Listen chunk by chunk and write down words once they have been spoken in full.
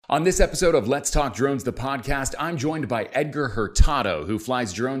On this episode of Let's Talk Drones, the podcast, I'm joined by Edgar Hurtado, who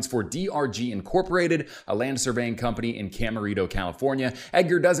flies drones for DRG Incorporated, a land surveying company in Camarillo, California.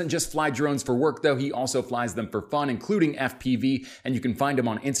 Edgar doesn't just fly drones for work, though. He also flies them for fun, including FPV, and you can find him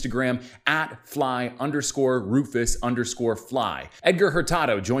on Instagram at fly_Rufus_fly. Edgar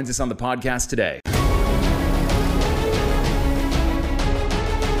Hurtado joins us on the podcast today.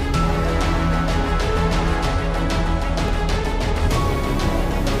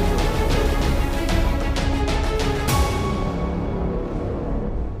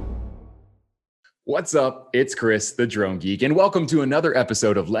 What's up? It's Chris, the Drone Geek, and welcome to another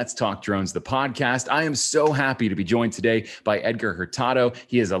episode of Let's Talk Drones, the podcast. I am so happy to be joined today by Edgar Hurtado.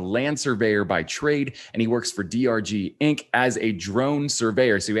 He is a land surveyor by trade, and he works for DRG Inc. as a drone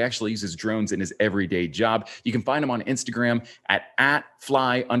surveyor. So he actually uses drones in his everyday job. You can find him on Instagram at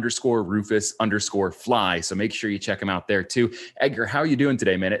fly_Rufus_fly. So make sure you check him out there too. Edgar, how are you doing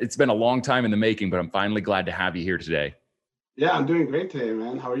today, man? It's been a long time in the making, but I'm finally glad to have you here today. Yeah, I'm doing great today,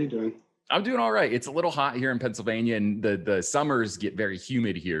 man. How are you doing? I'm doing all right. It's a little hot here in Pennsylvania, and the summers get very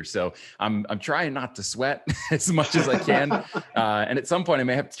humid here. So I'm trying not to sweat as much as I can. And at some point, I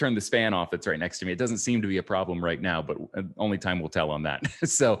may have to turn this fan off that's right next to me. It doesn't seem to be a problem right now, but only time will tell on that.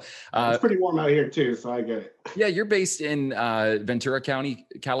 So it's pretty warm out here too, so I get it. Yeah, you're based in Ventura County,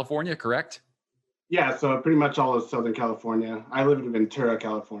 California, correct? Yeah, so pretty much all of Southern California. I live in Ventura,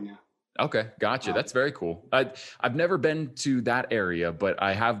 California. Okay, gotcha. That's very cool. I've never been to that area, but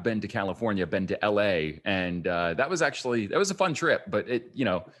I have been to California, been to LA, and that was a fun trip. But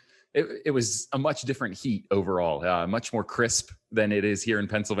it was a much different heat overall, much more crisp than it is here in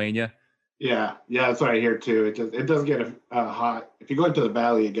Pennsylvania. Yeah, that's what I hear too. It does get hot. If you go into the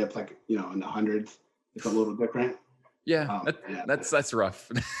valley, it gets like in the hundreds. It's a little different. Yeah, that's rough.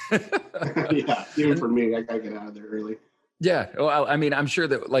 Yeah, even for me, I gotta get out of there early. Yeah, well, I mean, I'm sure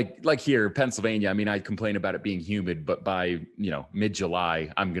that like here, Pennsylvania, I mean, I complain about it being humid, but by,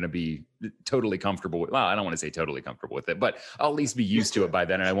 mid-July, I'm going to be totally comfortable with, well, I don't want to say totally comfortable with it, but I'll at least be used to it by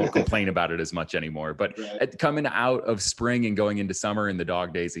then, and I won't complain about it as much anymore. But coming out of spring and going into summer and the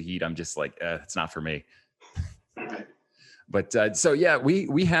dog days of heat, I'm just like, it's not for me. Right. But so yeah,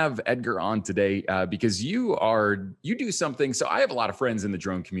 we have Edgar on today because you do something. So I have a lot of friends in the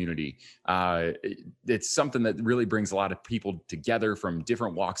drone community. It's something that really brings a lot of people together from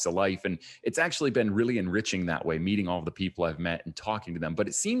different walks of life, and it's actually been really enriching that way, meeting all the people I've met and talking to them. But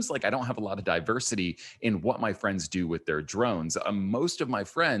it seems like I don't have a lot of diversity in what my friends do with their drones. Most of my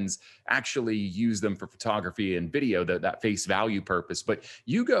friends actually use them for photography and video, that face value purpose. But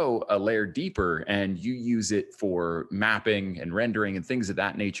you go a layer deeper and you use it for mapping and rendering and things of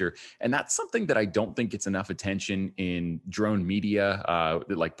that nature. And that's something that I don't think gets enough attention in drone media,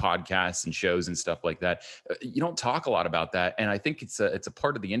 like podcasts and shows and stuff like that. You don't talk a lot about that. And I think it's a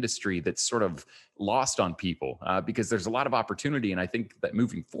part of the industry that's sort of lost on people because there's a lot of opportunity. And I think that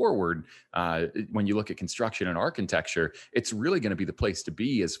moving forward, when you look at construction and architecture, it's really going to be the place to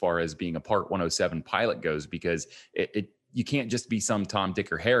be as far as being a Part 107 pilot goes, because you can't just be some Tom,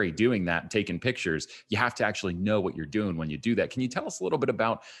 Dick, or Harry doing that and taking pictures. You have to actually know what you're doing when you do that. Can you tell us a little bit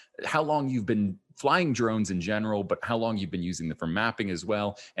about how long you've been flying drones in general, but how long you've been using them for mapping as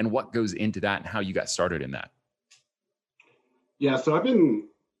well, and what goes into that and how you got started in that? Yeah, so I've been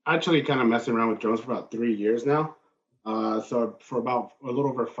actually kind of messing around with drones for about 3 years now. So for about a little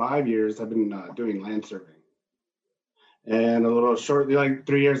over 5 years, I've been doing land surveying. And a little shortly, like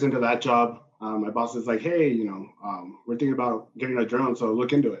 3 years into that job, my boss is like, hey, we're thinking about getting a drone, so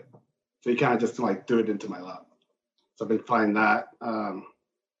look into it. So he kind of just like threw it into my lap. So I've been flying that.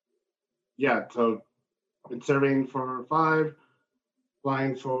 So I've been surveying for 5,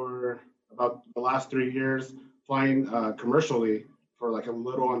 flying for about the last 3 years, flying commercially for like a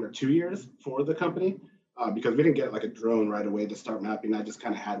little under 2 years for the company because we didn't get like a drone right away to start mapping. I just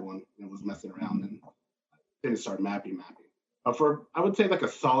kind of had one and was messing around and didn't start mapping. For, I would say, like a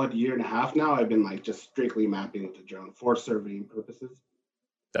solid year and a half now, I've been like just strictly mapping with the drone for surveying purposes.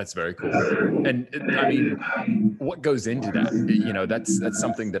 That's very cool. And I mean, what goes into that? That's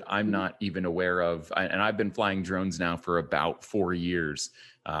something that I'm not even aware of. And I've been flying drones now for about 4 years.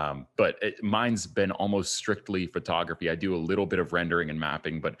 But mine's been almost strictly photography. I do a little bit of rendering and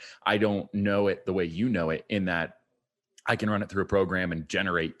mapping, but I don't know it the way you know it, in that I can run it through a program and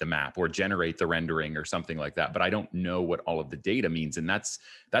generate the map or generate the rendering or something like that. But I don't know what all of the data means. And that's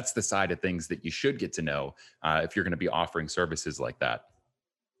the side of things that you should get to know if you're going to be offering services like that.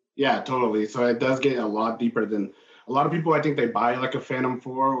 Yeah, totally. So it does get a lot deeper than a lot of people. I think they buy like a Phantom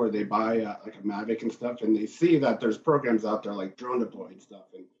 4 or they buy like a Mavic and stuff, and they see that there's programs out there like Drone Deploy and stuff.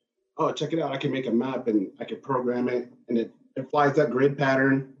 And, oh, check it out. I can make a map and I can program it. And It flies that grid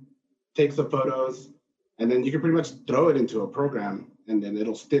pattern, takes the photos, and then you can pretty much throw it into a program, and then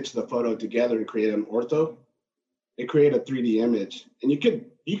it'll stitch the photo together and create an ortho. It create a 3D image, and you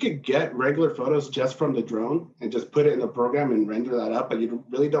could get regular photos just from the drone and just put it in the program and render that up, but you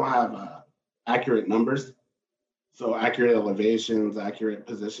really don't have accurate numbers. So accurate elevations, accurate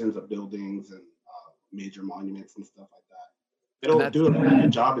positions of buildings and major monuments and stuff like that. It'll do a pretty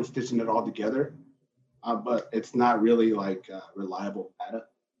good job in stitching it all together, but it's not really like reliable data.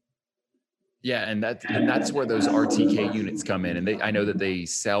 Yeah, and that's where those RTK units come in, and I know that they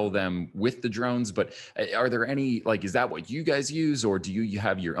sell them with the drones, but are there any, like, is that what you guys use, or do you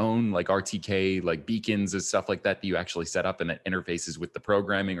have your own like RTK like beacons and stuff like that you actually set up and that interfaces with the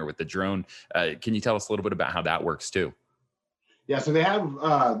programming or with the drone? Can you tell us a little bit about how that works too? Yeah, so they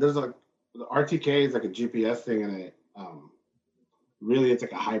have there's the RTK is like a GPS thing, and it really it's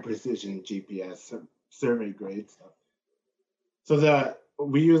like a high precision GPS survey grade stuff. So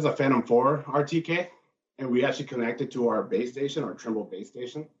we use a Phantom 4 RTK, and we actually connect it to our base station, our Trimble base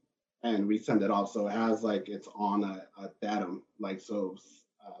station, and we send it off. So it has like it's on a datum, like so.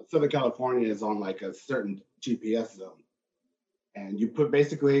 Southern California is on like a certain GPS zone, and you put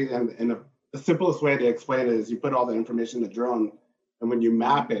basically, and the simplest way to explain it is you put all the information in the drone, and when you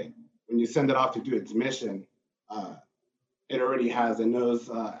map it, when you send it off to do its mission, it already has, it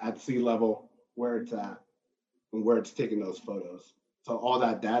knows at sea level where it's at and where it's taking those photos. So all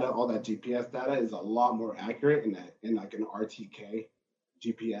that data, all that GPS data is a lot more accurate in like an RTK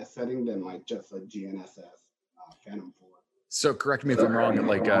GPS setting than like just a GNSS Phantom 4. So correct me if I'm wrong,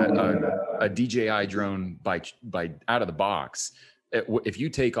 like a DJI drone by out of the box, if you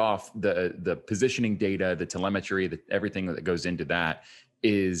take off the positioning data, the telemetry, everything that goes into that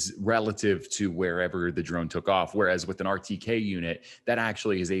is relative to wherever the drone took off. Whereas with an RTK unit, that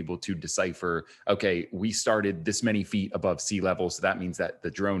actually is able to decipher, okay, we started this many feet above sea level, so that means that the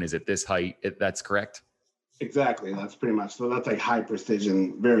drone is at this height. That's correct? Exactly, that's pretty much. So that's like high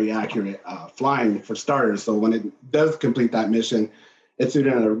precision, very accurate flying for starters. So when it does complete that mission, it's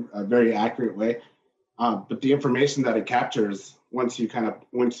in a very accurate way. But the information that it captures, once you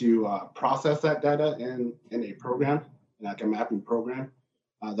process that data in a program, like a mapping program,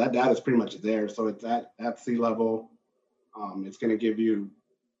 that data is pretty much there. So it's at sea level. It's going to give you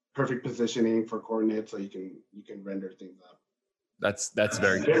perfect positioning for coordinates, so you can render things up. That's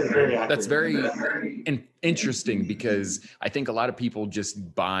very that's very interesting, because I think a lot of people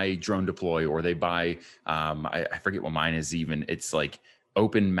just buy Drone Deploy, or they buy I forget what mine is even. It's like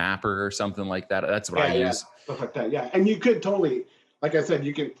Open Mapper or something like that. That's what I use. Stuff like that. Yeah, and you could totally, like I said,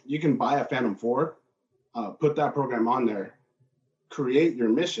 you can buy a Phantom 4, put that program on there, create your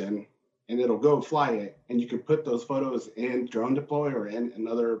mission, and it'll go fly it, and you can put those photos in Drone Deploy or in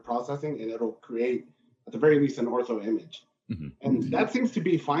another processing, and it'll create at the very least an ortho image. Mm-hmm. And that seems to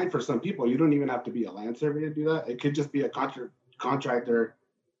be fine for some people. You don't even have to be a land surveyor to do that. It could just be a contractor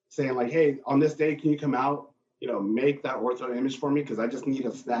saying like, hey, on this day, can you come out, make that ortho image for me, because I just need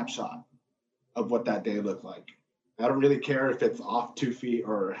a snapshot of what that day looked like. I don't really care if it's off 2 feet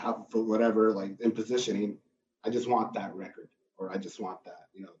or half a foot, whatever, like in positioning. I just want that record, or I just want that,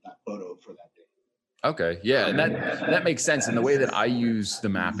 that photo for that day. Okay. Yeah. And that makes sense. And the way that I use the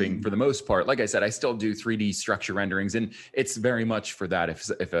mapping for the most part, like I said, I still do 3D structure renderings, and it's very much for that.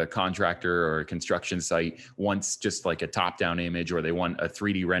 If a contractor or a construction site wants just like a top-down image, or they want a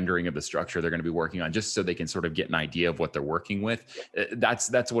 3D rendering of the structure they're going to be working on, just so they can sort of get an idea of what they're working with,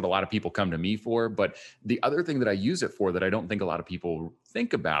 that's what a lot of people come to me for. But the other thing that I use it for that I don't think a lot of people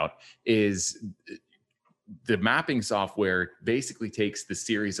think about is the mapping software basically takes the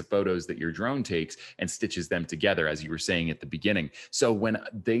series of photos that your drone takes and stitches them together, as you were saying at the beginning. So when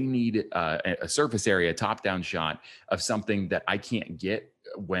they need a surface area top-down shot of something that I can't get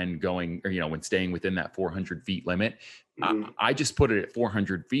when going, or when staying within that 400 feet limit, I just put it at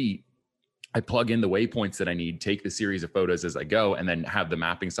 400 feet. I plug in the waypoints that I need, take the series of photos as I go, and then have the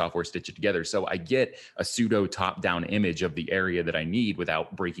mapping software stitch it together. So I get a pseudo top-down image of the area that I need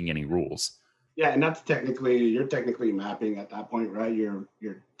without breaking any rules. Yeah, and you're technically mapping at that point, right? You're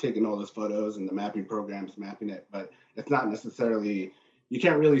taking all those photos, and the mapping program's mapping it, but it's not necessarily, you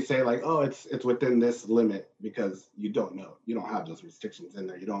can't really say like, oh, it's within this limit, because you don't know. You don't have those restrictions in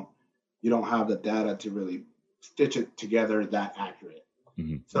there. You don't have the data to really stitch it together that accurate.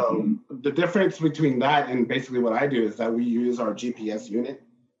 Mm-hmm. So the difference between that and basically what I do is that we use our GPS unit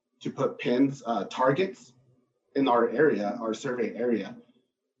to put pins, targets in our area, our survey area.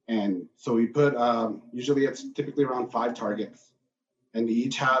 And so we put, usually it's typically around 5 targets, and they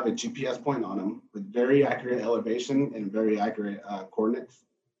each have a GPS point on them with very accurate elevation and very accurate coordinates.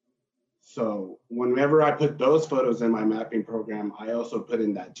 So whenever I put those photos in my mapping program, I also put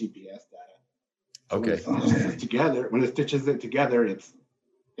in that GPS data. So Okay. when it stitches it together, it's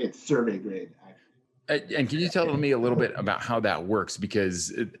survey grade. And can you tell me a little bit about how that works?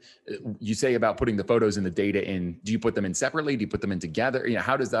 Because you say about putting the photos and the data in, do you put them in separately? Do you put them in together? You know,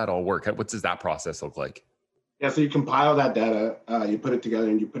 how does that all work? What does that process look like? Yeah, so you compile that data, you put it together,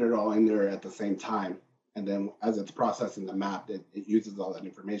 and you put it all in there at the same time. And then as it's processing the map, it uses all that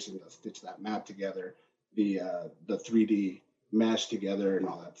information to stitch that map together, the 3D mesh together, and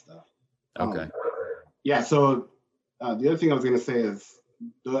all that stuff. Okay. Yeah, so the other thing I was going to say is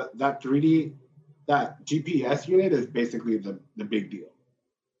that 3D, that GPS unit is basically the big deal.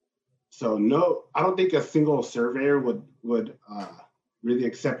 So no, I don't think a single surveyor would really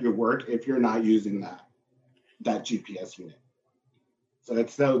accept your work if you're not using that GPS unit. So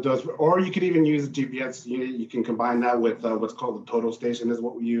it's those, or you could even use a GPS unit. You can combine that with what's called the total station, is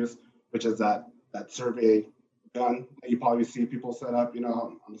what we use, which is that survey gun that you probably see people set up,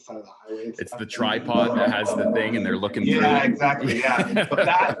 on the side of the highway. It's the tripod that has the thing, and they're looking through. Yeah, exactly. Yeah, but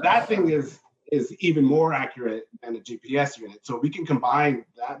that thing is even more accurate than a GPS unit. So we can combine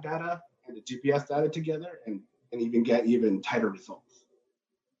that data and the GPS data together, and even get even tighter results.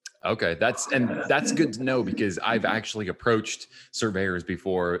 Okay, that's good to know, because I've actually approached surveyors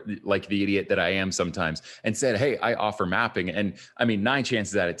before, like the idiot that I am sometimes, and said, "Hey, I offer mapping." And I mean, 9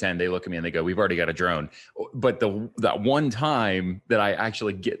 chances out of 10, they look at me and they go, "We've already got a drone." But that one time that I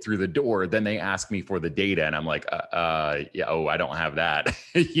actually get through the door, then they ask me for the data, and I'm like, yeah, oh, I don't have that,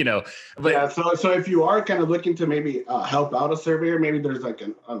 But yeah, so if you are kind of looking to maybe help out a surveyor, maybe there's like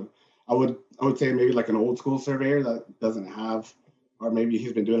I would say maybe like an old school surveyor that doesn't have. Or maybe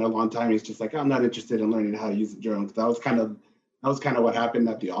he's been doing it a long time. He's just like, I'm not interested in learning how to use the drone. Because that was kind of what happened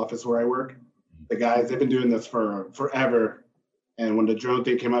at the office where I work. The guys, they've been doing this for forever. And when the drone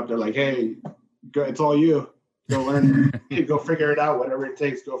thing came up, they're like, hey, it's all you. Go learn, go figure it out. Whatever it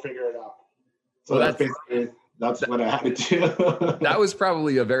takes, go figure it out. So well, that's basically what I had to do. That was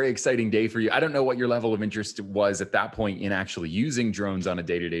probably a very exciting day for you. I don't know what your level of interest was at that point in actually using drones on a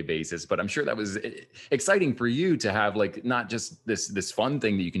day-to-day basis, but I'm sure that was exciting for you to have, like, not just this fun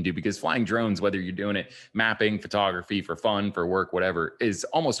thing that you can do, because flying drones, whether you're doing it mapping, photography, for fun, for work, whatever, is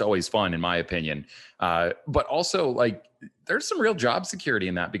almost always fun, in my opinion. But also, like, there's some real job security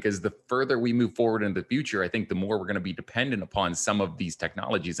in that, because the further we move forward into the future, I think the more we're going to be dependent upon some of these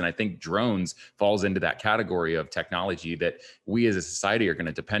technologies. And I think drones falls into that category of technology that we as a society are going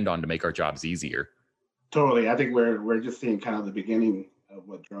to depend on to make our jobs easier. Totally. I think we're just seeing kind of the beginning of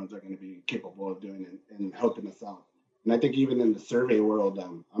what drones are going to be capable of doing and helping us out. And I think even in the survey world,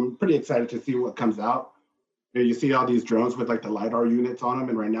 I'm pretty excited to see what comes out. You see all these drones with like the LiDAR units on them,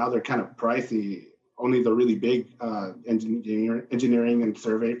 and right now they're kind of pricey. Only the really big engineering and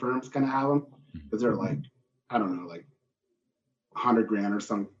survey firms kind of have them, because they're like, I don't know, like 100 grand or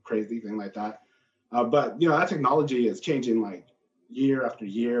some crazy thing like that. But that technology is changing like year after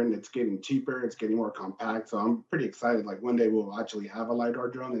year, and it's getting cheaper, it's getting more compact. So I'm pretty excited. Like one day we'll actually have a LiDAR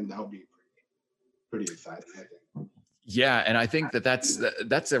drone, and that'll be pretty exciting, I think. Yeah, and I think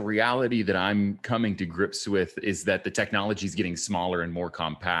that's a reality that I'm coming to grips with, is that the technology is getting smaller and more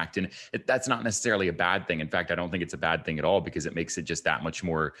compact, and that's not necessarily a bad thing. In fact, I don't think it's a bad thing at all, because it makes it just that much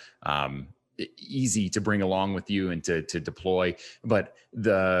more easy to bring along with you and to deploy. But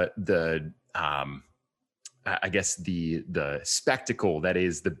I guess the spectacle that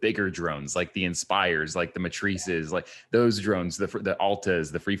is the bigger drones, like the Inspires, like the Matrices, like those drones, the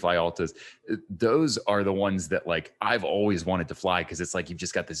Altas, the free fly Altas, those are the ones that, like, I've always wanted to fly, because it's like you've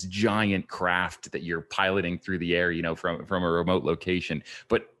just got this giant craft that you're piloting through the air, from a remote location.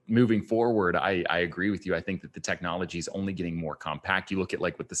 But moving forward, I agree with you. I think that the technology is only getting more compact. You look at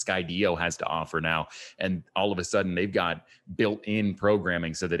like what the Skydio has to offer now, and all of a sudden they've got built-in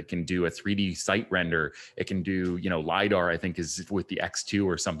programming so that it can do a 3D site render. It can do, LiDAR, I think is with the X2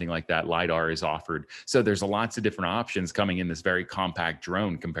 or something like that. LiDAR is offered. So there's lots of different options coming in this very compact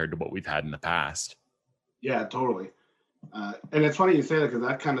drone compared to what we've had in the past. Yeah, totally. And it's funny you say that, because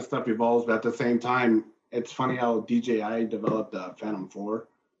that kind of stuff evolves, but at the same time, it's funny how DJI developed the Phantom 4.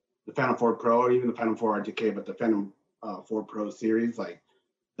 The Phantom 4 Pro, or even the Phantom 4 RTK, but the Phantom 4 Pro series, like,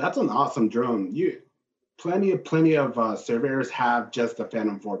 that's an awesome drone. Plenty of surveyors have just the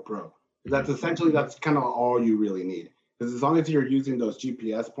Phantom 4 Pro. That's kind of all you really need. Because as long as you're using those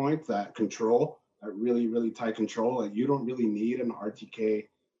GPS points, that control, that really, really tight control, like, you don't really need an RTK,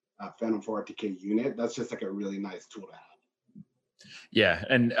 Phantom 4 RTK unit. That's just like a really nice tool to have. Yeah,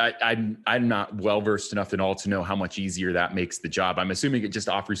 and I'm not well versed enough in all to know how much easier that makes the job. I'm assuming it just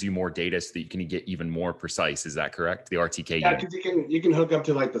offers you more data so that you can get even more precise. Is that correct? The RTK Yeah, unit. because you can hook up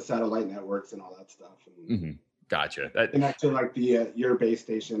to like the satellite networks and all that stuff, and Hmm. Gotcha. That, connect to like the your base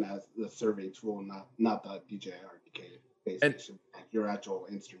station as the survey tool, not the DJI RTK base and station, like your actual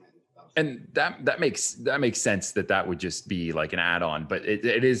instrument and stuff. So, and that makes sense that that would just be like an add-on. But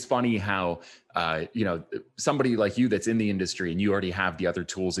it is funny how somebody like you that's in the industry and you already have the other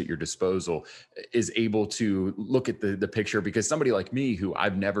tools at your disposal is able to look at the picture, because somebody like me who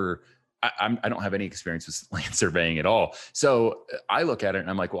I've never I don't have any experience with land surveying at all. So I look at it and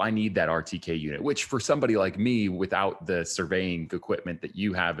I'm like, well, I need that RTK unit, which for somebody like me, without the surveying equipment that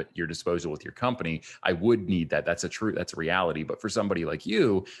you have at your disposal with your company, I would need that. That's a reality. But for somebody like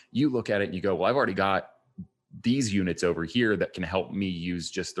you look at it and you go, well, I've already got these units over here that can help me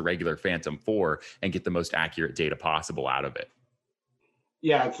use just the regular Phantom 4 and get the most accurate data possible out of it.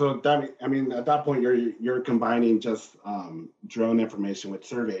 yeah, so that I mean at that point you're combining just drone information with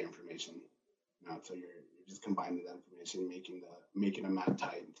survey information. So you're just combining that information, making a map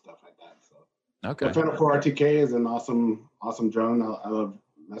type and stuff like that. So the Okay. Phantom 4 RTK is an awesome drone. I love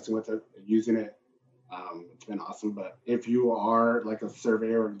messing with it, using it. It's been awesome. But if you are like a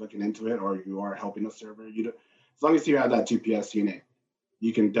surveyor or looking into it, or you are helping a surveyor, as long as you have that GPS unit,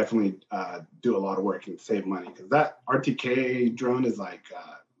 you can definitely do a lot of work and save money, because that RTK drone is like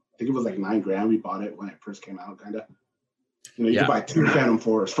I think it was like 9 grand. We bought it when it first came out, kind of. You can Yeah. buy 2 Phantom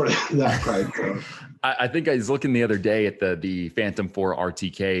 4s for that price. So. I think I was looking the other day at the Phantom 4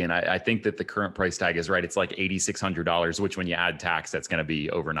 RTK, and I think that the current price tag is right. It's like $8,600, which when you add tax, that's going to be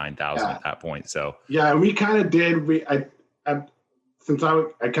over 9,000 Yeah, at that point. So yeah, we kind of did. I since I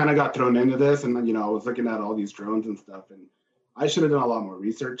kind of got thrown into this, and I was looking at all these drones and stuff, and I should have done a lot more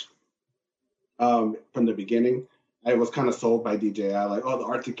research from the beginning. I was kind of sold by DJI, like, oh, the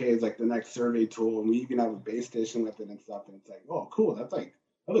RTK is like the next survey tool, and we even have a base station with it and stuff. And it's like, oh, cool, that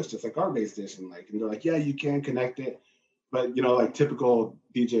looks just like our base station. Like, and they're like, yeah, you can connect it, but like typical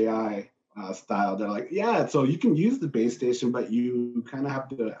DJI style, they're like, yeah, so you can use the base station, but you kind of have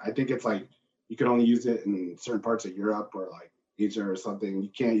to. I think it's like you can only use it in certain parts of Europe or like Asia or something. You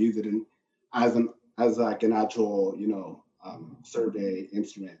can't use it in as like an actual survey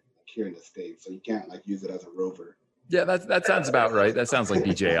instrument like here in the States. So you can't like use it as a rover. yeah, that sounds about right. That sounds like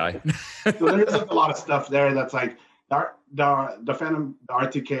DJI. So there's like a lot of stuff there that's like the Phantom, the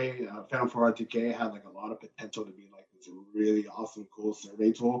RTK, Phantom 4 RTK had like a lot of potential to be like this really awesome, cool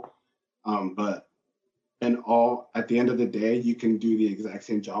survey tool. But at the end of the day, you can do the exact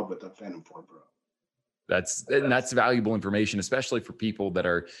same job with the Phantom 4 Pro. That's valuable information, especially for people that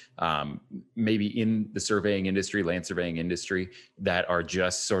are maybe in the surveying industry, land surveying industry, that are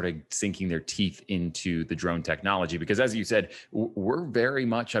just sort of sinking their teeth into the drone technology. Because as you said, we're very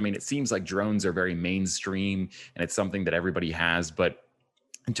much, I mean, it seems like drones are very mainstream and it's something that everybody has, but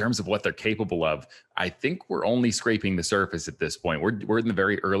in terms of what they're capable of, I think we're only scraping the surface at this point. We're in the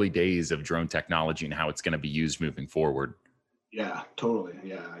very early days of drone technology and how it's going to be used moving forward. Yeah, totally.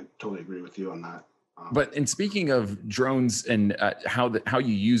 Yeah, I totally agree with you on that. But in speaking of drones and how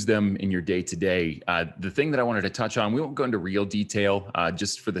you use them in your day to day, the thing that I wanted to touch on, we won't go into real detail,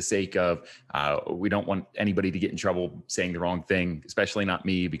 just for the sake of we don't want anybody to get in trouble saying the wrong thing, especially not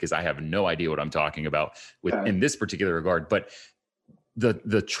me, because I have no idea what I'm talking about in this particular regard. But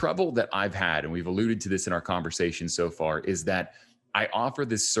the trouble that I've had, and we've alluded to this in our conversation so far, is that I offer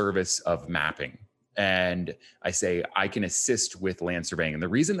this service of mapping. And I say I can assist with land surveying. And the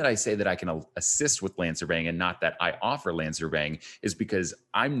reason that I say that I can assist with land surveying and not that I offer land surveying is because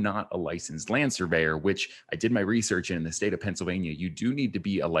I'm not a licensed land surveyor, which I did my research in the state of Pennsylvania. You do need to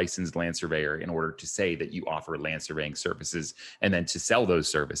be a licensed land surveyor in order to say that you offer land surveying services and then to sell those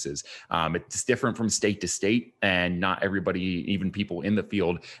services. It's different from state to state, and not everybody, even people in the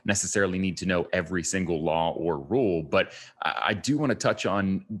field, necessarily need to know every single law or rule. But I do want to touch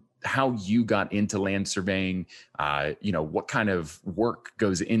on how you got into land surveying, what kind of work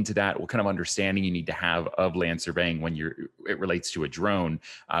goes into that, what kind of understanding you need to have of land surveying when it relates to a drone,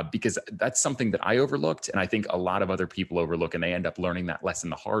 because that's something that I overlooked, and I think a lot of other people overlook, and they end up learning that lesson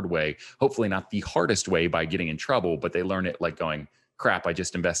the hard way. Hopefully not the hardest way by getting in trouble, but they learn it like going, crap, I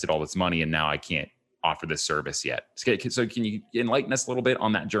just invested all this money and now I can't offer this service yet. So can you enlighten us a little bit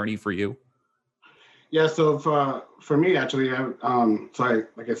on that journey for you? Yeah, so for me, actually, like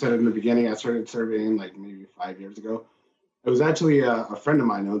I said in the beginning, I started surveying like maybe 5 years ago. It was actually a friend of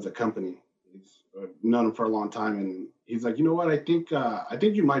mine owns a company. He's known him for a long time, and he's like, you know what? I think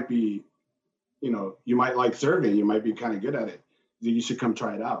you might be, you might like surveying. You might be kind of good at it. You should come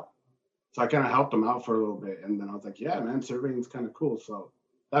try it out. So I kind of helped them out for a little bit, and then I was like, yeah, man, surveying is kind of cool. So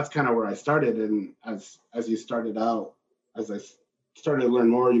that's kind of where I started. And as you started out, as I started to learn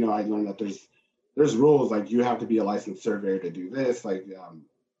more, I learned that there's rules, like you have to be a licensed surveyor to do this. Like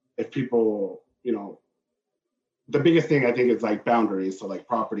if people, the biggest thing I think is like boundaries, so like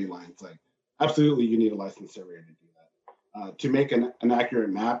property lines. Like absolutely, you need a licensed surveyor to do that. To make an accurate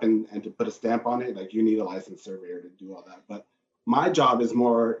map and to put a stamp on it, like you need a licensed surveyor to do all that. But my job is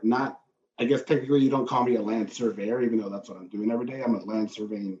more not. I guess technically you don't call me a land surveyor, even though that's what I'm doing every day. I'm a land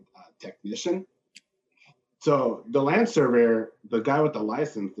surveying technician. So the land surveyor, the guy with the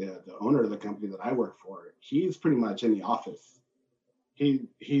license, the owner of the company that I work for, he's pretty much in the office. He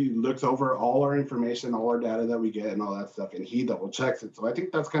looks over all our information, all our data that we get and all that stuff, and he double checks it. So I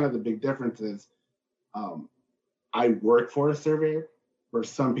think that's kind of the big difference is I work for a surveyor, where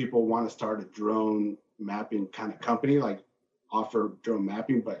some people want to start a drone mapping kind of company, like offer drone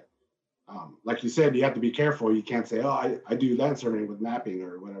mapping, but like you said, you have to be careful. You can't say, "Oh, I do land surveying with mapping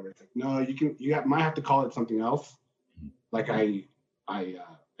or whatever." It's like, no, might have to call it something else. Like I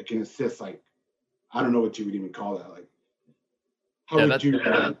can assist. Like I don't know what you would even call that. Like how would you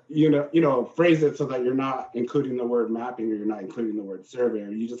phrase it so that you're not including the word mapping or you're not including the word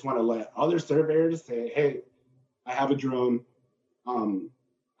surveyor. You just want to let other surveyors say, "Hey, I have a drone.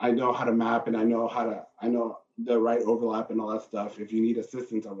 I know how to map and I know the right overlap and all that stuff. If you need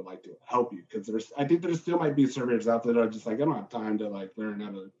assistance, I would like to help you." Because I think there still might be surveyors out there that are just like, I don't have time to like learn how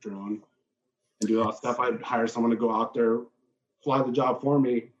to drone and do all that stuff. I'd hire someone to go out there, fly the job for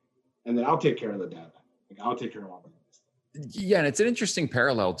me, and then I'll take care of the data. Like I'll take care of all that. Yeah. And it's an interesting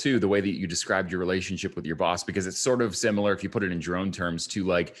parallel too, the way that you described your relationship with your boss, because it's sort of similar, if you put it in drone terms, to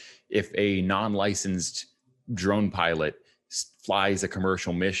like if a non-licensed drone pilot flies a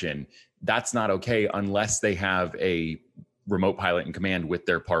commercial mission, that's not okay unless they have a remote pilot in command with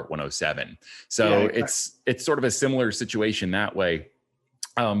their Part 107. So yeah, exactly. It's sort of a similar situation that way.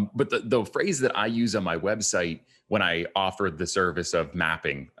 But the phrase that I use on my website when I offer the service of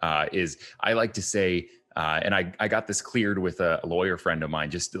mapping is I like to say, and I got this cleared with a lawyer friend of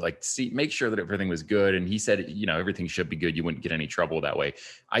mine, just to like make sure that everything was good. And he said, everything should be good. You wouldn't get any trouble that way.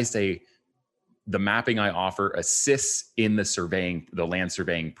 I say, the mapping I offer assists in the land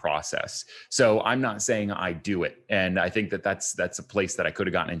surveying process. So I'm not saying I do it. And I think that's a place that I could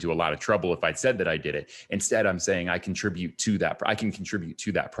have gotten into a lot of trouble if I'd said that I did it. Instead, I'm saying I contribute to that. I can contribute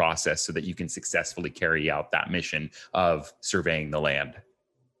to that process so that you can successfully carry out that mission of surveying the land.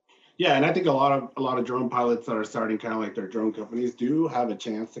 Yeah, and I think a lot of drone pilots that are starting kind of like their drone companies do have a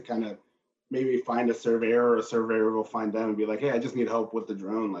chance to kind of maybe find a surveyor, or a surveyor will find them and be like, "Hey, I just need help with the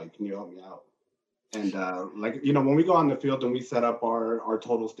drone. Like, can you help me out?" And when we go on the field and we set up our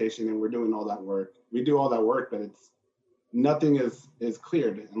total station and we're doing all that work, we do all that work, but nothing is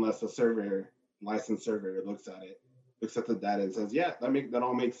cleared unless a licensed surveyor looks at the data and says, "Yeah, that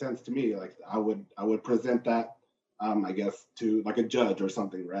all makes sense to me." Like I would present that, I guess, to like a judge or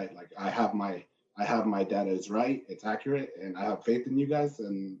something, right? Like I have my data is right, it's accurate, and I have faith in you guys,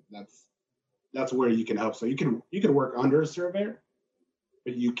 and that's where you can help. So you can work under a surveyor,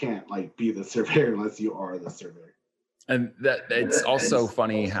 but you can't like be the surveyor unless you are the surveyor. And that it's also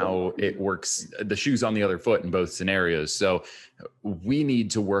funny how it works. The shoe's on the other foot in both scenarios. So we need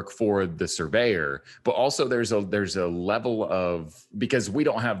to work for the surveyor, but also there's a level of, because we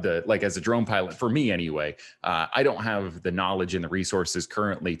don't have as a drone pilot, for me anyway, I don't have the knowledge and the resources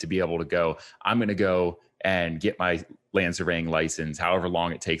currently to be able to go, I'm going to go and get my land surveying license, however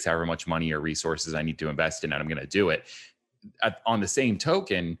long it takes, however much money or resources I need to invest in it, I'm going to do it. On the same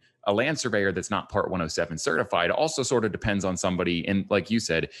token, a land surveyor that's not Part 107 certified also sort of depends on somebody, and like you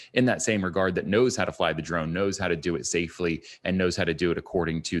said, in that same regard, that knows how to fly the drone, knows how to do it safely, and knows how to do it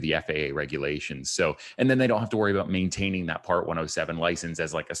according to the FAA regulations. So, and then they don't have to worry about maintaining that Part 107 license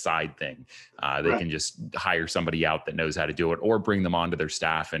as like a side thing. They can just hire somebody out that knows how to do it, or bring them onto their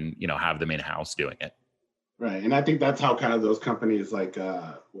staff and have them in-house doing it. Right. And I think that's how kind of those companies like,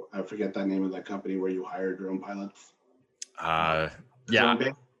 I forget that name of that company where you hire drone pilots. Yeah.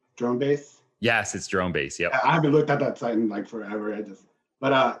 Drone base. Yes, it's drone base. Yep. I haven't looked at that site in like forever.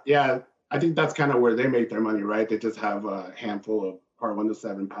 Yeah, I think that's kind of where they make their money, right? They just have a handful of Part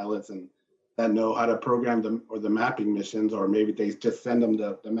 107 pilots and that know how to program them or the mapping missions, or maybe they just send them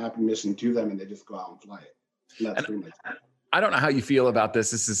the mapping mission to them and they just go out and fly it. And that's pretty much it. I don't know how you feel about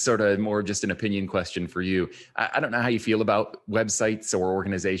this. This is sort of more just an opinion question for you. I don't know how you feel about websites or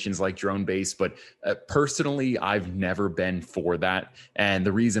organizations like DroneBase, but personally, I've never been for that. And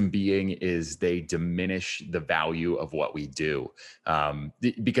the reason being is they diminish the value of what we do,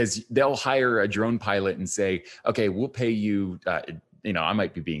 because they'll hire a drone pilot and say, okay, we'll pay you I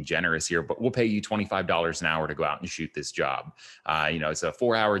might be being generous here, but we'll pay you $25 an hour to go out and shoot this job. It's a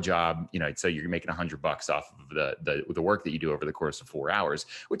 4-hour job, so you're making $100 off of the work that you do over the course of 4 hours,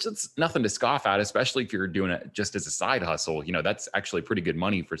 which is nothing to scoff at, especially if you're doing it just as a side hustle. That's actually pretty good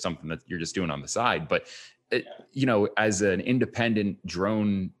money for something that you're just doing on the side. But, as an independent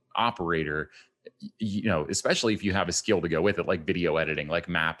drone operator, especially if you have a skill to go with it, like video editing, like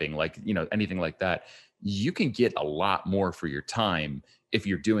mapping, like, anything like that, you can get a lot more for your time if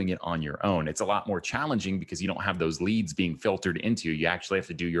you're doing it on your own. It's a lot more challenging because you don't have those leads being filtered into you. You actually have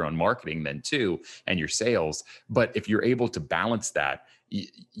to do your own marketing then too, and your sales. But if you're able to balance that,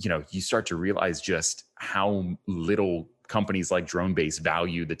 you start to realize just how little companies like DroneBase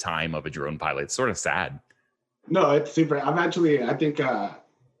value the time of a drone pilot. It's sort of sad. No, it's super. I think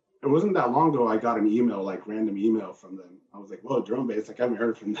it wasn't that long ago I got an email, like random email from them. I was like, whoa, DroneBase, like I haven't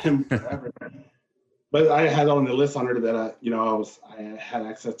heard from them forever. But I had on the list under that, I had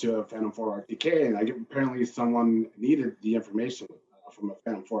access to a Phantom 4 RTK, and apparently someone needed the information from a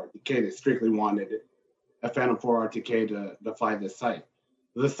Phantom 4 RTK. They strictly wanted a Phantom 4 RTK to fly this site.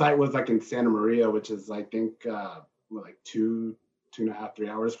 This site was like in Santa Maria, which is, I think, like 2.5, 3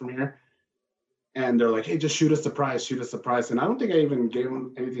 hours from here. And they're like, hey, just shoot us a price. And I don't think I even gave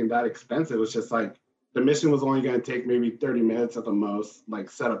them anything that expensive. It was just like the mission was only going to take maybe 30 minutes at the most, like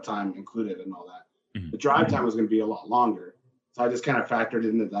setup time included and all that. The drive time was going to be a lot longer. So I just kind of factored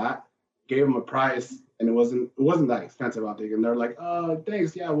into that, gave them a price, and it wasn't that expensive, I think. And they're like, oh,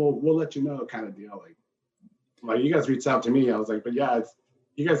 thanks. Yeah, we'll let you know, kind of deal. Like you guys reached out to me. I was like, but yeah,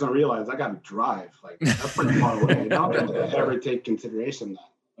 you guys don't realize I got to drive. Like that's pretty far away. I don't have to ever take consideration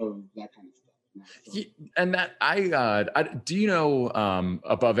of that kind of stuff. So. And that I do you know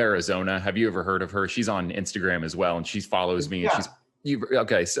Above Arizona? Have you ever heard of her? She's on Instagram as well, and she follows me, and she's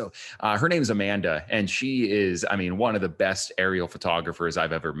okay. So her name's Amanda, and she is, one of the best aerial photographers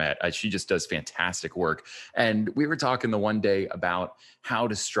I've ever met. She just does fantastic work. And we were talking the one day about how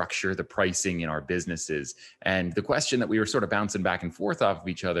to structure the pricing in our businesses. And the question that we were sort of bouncing back and forth off of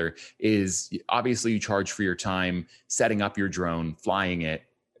each other is, obviously you charge for your time setting up your drone, flying it,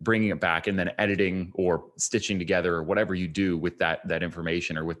 bringing it back, and then editing or stitching together or whatever you do with that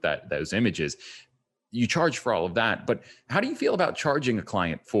information or with those images. You charge for all of that, but how do you feel about charging a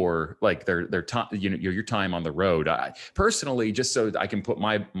client for like their time, your time on the road? I personally, just so I can put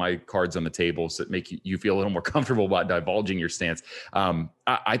my cards on the table so that make you feel a little more comfortable about divulging your stance.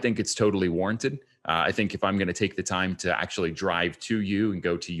 I think it's totally warranted. I think if I'm going to take the time to actually drive to you and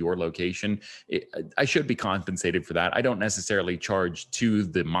go to your location, I should be compensated for that. I don't necessarily charge to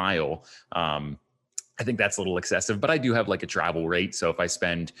the mile. I think that's a little excessive, but I do have like a travel rate. So if I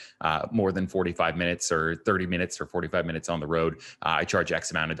spend more than 45 minutes or 30 minutes or 45 minutes on the road, I charge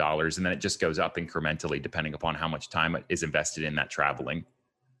X amount of dollars, and then it just goes up incrementally depending upon how much time is invested in that traveling.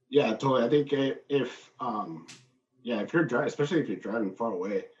 Yeah, totally. I think if you're driving, especially if you're driving far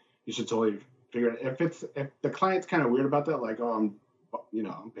away, you should totally figure it. If the client's kind of weird about that, like, oh,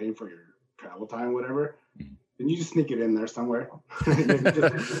 I'm paying for your travel time, whatever. Mm-hmm. And you just sneak it in there somewhere.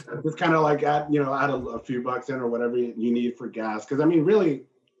 just kind of like add a few bucks in or whatever you need for gas. Because really,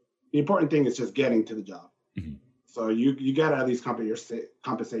 the important thing is just getting to the job. Mm-hmm. So you got to at least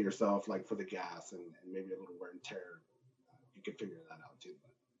compensate yourself, like for the gas and maybe a little wear and tear. You could figure that out too. But,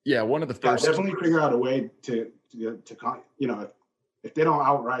 yeah, one of the first. Definitely figure out a way to if they don't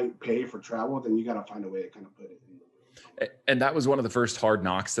outright pay for travel, then you got to find a way to kind of put it in. And that was one of the first hard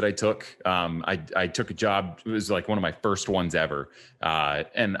knocks that I took. I took a job. It was like one of my first ones ever.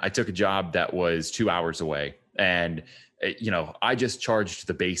 And I took a job that was 2 hours away. And, I just charged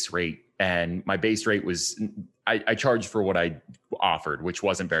the base rate. And my base rate was, I charged for what I offered, which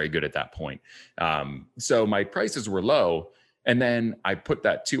wasn't very good at that point. So my prices were low. And then I put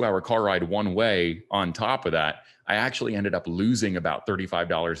that 2-hour car ride one way on top of that. I actually ended up losing about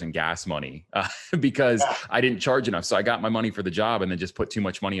 $35 in gas money because I didn't charge enough. So I got my money for the job and then just put too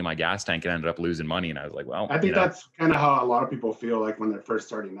much money in my gas tank and ended up losing money. And I was like, well, I think that's kind of how a lot of people feel like when they're first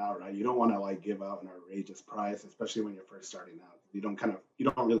starting out, right? You don't want to like give out an outrageous price, especially when you're first starting out. You don't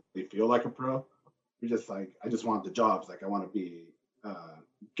really feel like a pro. You're just like, I just want the jobs. Like I want to be,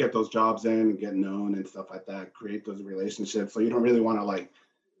 get those jobs in and get known and stuff like that, create those relationships. So you don't really want to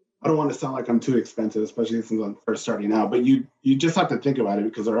I don't want to sound like I'm too expensive, especially since I'm first starting out, but you just have to think about it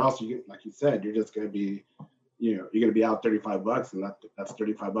because or else like you said, you're just going to be, you're going to be out $35 and that's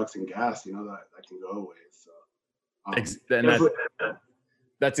 $35 in gas, that can go away. So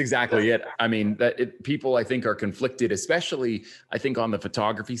that's exactly it. I mean, people I think are conflicted, especially I think on the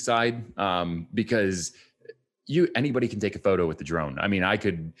photography side, because anybody can take a photo with the drone. I mean, I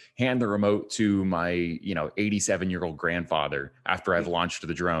could hand the remote to my 87-year-old grandfather after I've launched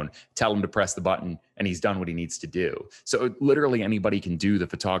the drone, tell him to press the button, and he's done what he needs to do. So literally anybody can do the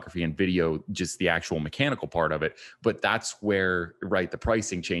photography and video, just the actual mechanical part of it. But that's where, right, the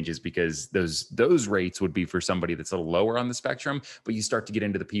pricing changes, because those rates would be for somebody that's a little lower on the spectrum. But you start to get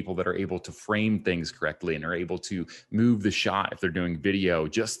into the people that are able to frame things correctly and are able to move the shot if they're doing video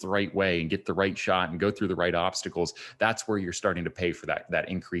just the right way and get the right shot and go through the right obstacles. That's where you're starting to pay for that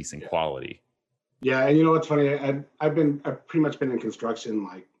increase in quality. Yeah, and you know what's funny? I've pretty much been in construction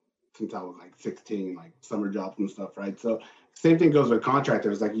like since I was like 16, like summer jobs and stuff, right? So same thing goes with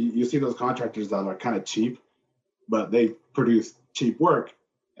contractors. Like you see those contractors that are kind of cheap, but they produce cheap work.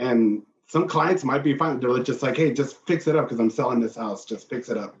 And some clients might be fine. They're just like, hey, just fix it up because I'm selling this house. Just fix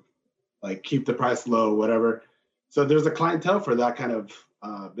it up. Like keep the price low, whatever. So there's a clientele for that kind of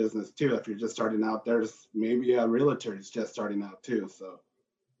business too. If you're just starting out, there's maybe a realtor who's just starting out too. So,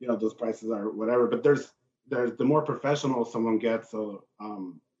 those prices are whatever, but there's the more professional someone gets, so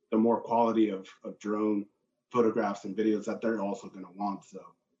the more quality of drone photographs and videos that they're also going to want. So,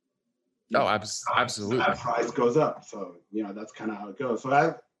 absolutely. That price goes up. So, that's kind of how it goes.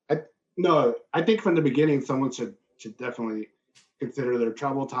 So I think from the beginning, someone should definitely consider their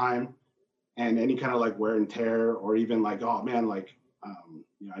travel time and any kind of like wear and tear, or even like, oh man, like,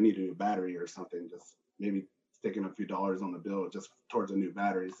 I need a new battery or something, just maybe sticking a few dollars on the bill just towards a new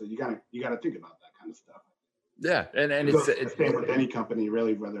battery. So you gotta think about that kind of stuff. Yeah. And it's same with any company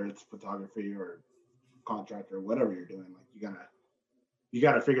really, whether it's photography or contractor, whatever you're doing, like you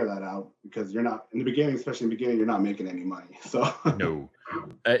gotta figure that out, because you're not in the beginning, especially in the beginning, you're not making any money. So no,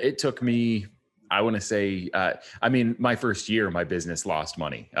 it took me, I want to say, my first year, my business lost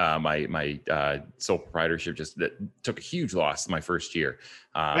money. My sole proprietorship that took a huge loss my first year.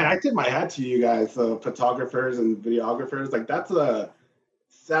 Man, I tip my hat to you guys, photographers and videographers. Like that's a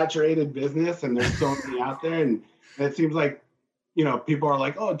saturated business, and there's so many out there. And it seems like, people are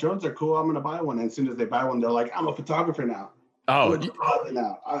like, oh, drones are cool, I'm going to buy one. And as soon as they buy one, they're like, I'm a photographer now. Oh,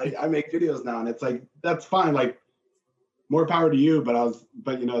 now I make videos now. And it's like, that's fine. Like more power to you. But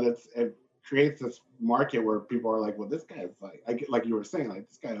it creates this market where people are like, well, this guy's like you were saying, like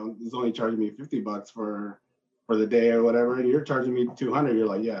this guy is only charging me $50 for the day or whatever, and you're charging me 200. You're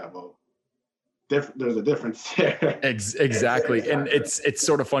like, yeah, well, there's a difference there. Exactly. And it's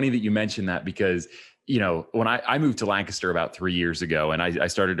sort of funny that you mentioned that, because when I moved to Lancaster about 3 years ago, and I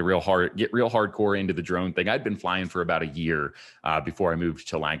started to get real hardcore into the drone thing. I'd been flying for about a year before I moved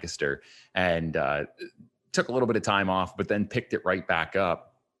to Lancaster, and took a little bit of time off, but then picked it right back up.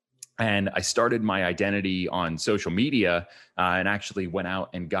 And I started my identity on social media, and actually went out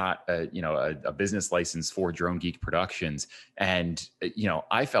and got a business license for Drone Geek Productions. And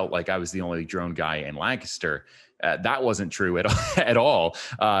I felt like I was the only drone guy in Lancaster. That wasn't true at all.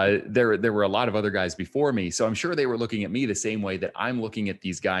 There were a lot of other guys before me, so I'm sure they were looking at me the same way that I'm looking at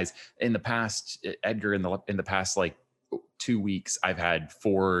these guys. In the past, Edgar, in the past like 2 weeks, I've had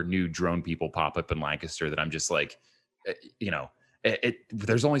 4 new drone people pop up in Lancaster that I'm just like,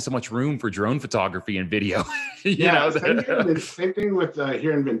 there's only so much room for drone photography and video. Same thing with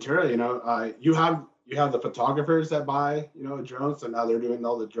here in Ventura. You have the photographers that buy drones, so now they're doing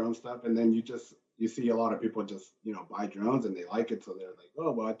all the drone stuff, and then you see a lot of people just buy drones and they like it, so they're like,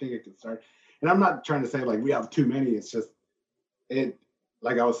 oh well, I think it could start. And I'm not trying to say like we have too many. It's just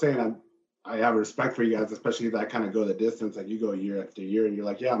like I was saying, I have respect for you guys, especially that kind of go the distance. Like you go year after year, and you're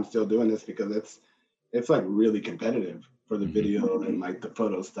like, yeah, I'm still doing this because it's like really competitive for the video and like the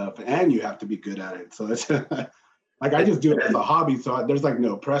photo stuff, and you have to be good at it. So it's like I just do it as a hobby, so there's like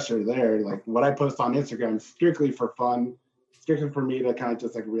no pressure there. Like what I post on Instagram is strictly for fun, strictly for me to kind of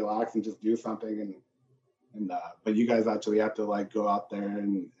just like relax and just do something. And but you guys actually have to like go out there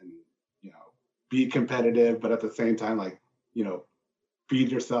and be competitive, but at the same time like feed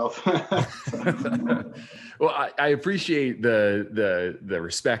yourself. Well, I appreciate the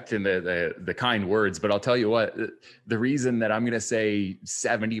respect and the kind words, but I'll tell you what, the reason that I'm going to say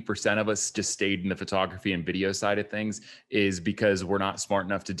 70% of us just stayed in the photography and video side of things is because we're not smart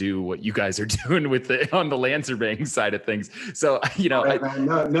enough to do what you guys are doing on the land surveying side of things. So, that's what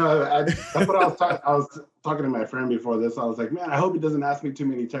I was talking to my friend before this. I was like, man, I hope he doesn't ask me too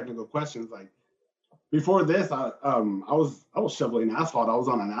many technical questions. Like, before this, I was shoveling asphalt. I was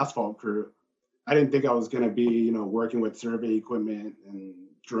on an asphalt crew. I didn't think I was going to be, working with survey equipment and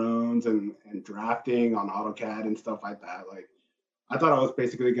drones and drafting on AutoCAD and stuff like that. Like, I thought I was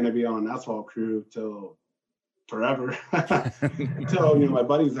basically going to be on an asphalt crew till forever. Until my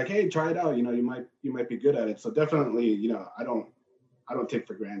buddy's like, hey, try it out. You might be good at it. So definitely, I don't take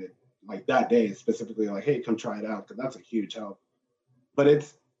for granted like that day specifically, like, hey, come try it out, because that's a huge help. But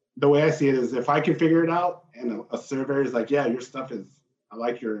it's the way I see it is if I can figure it out and a surveyor is like, yeah, your stuff is, I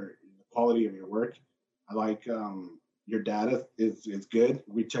like your the quality of your work. I like your data is good.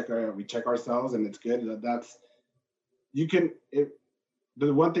 We check ourselves and it's good. That's you can it,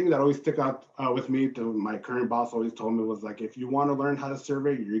 the one thing that always stuck out with me to my current boss always told me was like, if you want to learn how to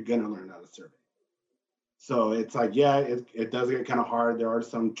survey, you're gonna learn how to survey. So it's like, yeah, it does get kind of hard. There are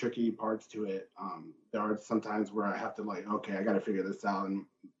some tricky parts to it. There are some times where I have to like, okay, I got to figure this out and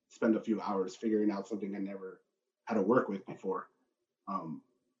spend a few hours figuring out something I never had to work with before.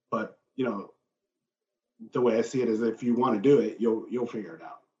 But you know, the way I see it is, if you want to do it, you'll figure it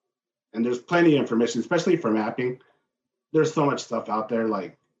out. And there's plenty of information, especially for mapping. There's so much stuff out there.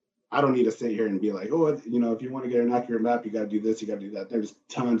 Like, I don't need to sit here and be like, oh, you know, if you want to get an accurate map, you got to do this, you got to do that. There's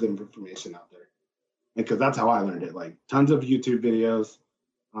tons of information out there. Because that's how I learned it. Like tons of YouTube videos,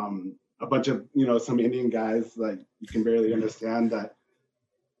 a bunch of, you know, some Indian guys like you can barely understand that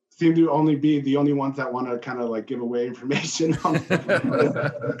seem to only be the only ones that want to kind of like give away information on stuff like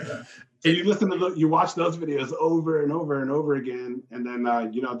this. So you listen to you watch those videos over and over and over again, and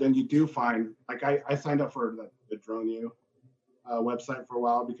then you know, then you do find, like I signed up for the Drone U website for a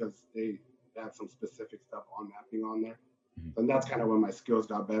while because they had some specific stuff on mapping on there, and that's kind of when my skills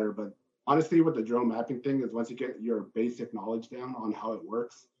got better. But honestly, with the drone mapping thing is once you get your basic knowledge down on how it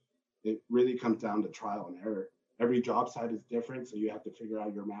works, it really comes down to trial and error. Every job site is different, so you have to figure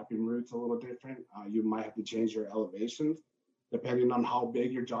out your mapping routes a little different. You might have to change your elevations depending on how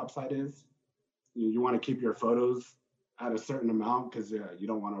big your job site is. You want to keep your photos at a certain amount because you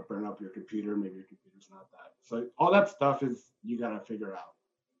don't want to burn up your computer. Maybe your computer's not that. So all that stuff is you got to figure out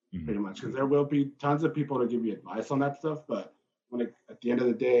pretty much, because there will be tons of people to give you advice on that stuff, but at the end of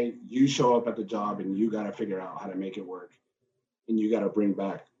the day, you show up at the job and you got to figure out how to make it work, and you got to bring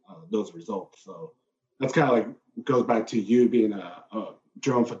back those results. So that's kind of like goes back to you being a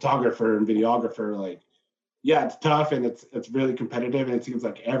drone photographer and videographer. Like, yeah, it's tough and it's really competitive, and it seems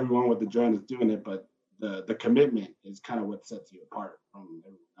like everyone with the drone is doing it, but the commitment is kind of what sets you apart from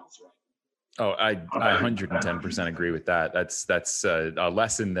everyone else, right? Oh, I 110% agree with that. That's a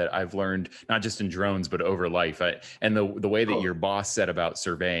lesson that I've learned, not just in drones, but over life. And the way that your boss said about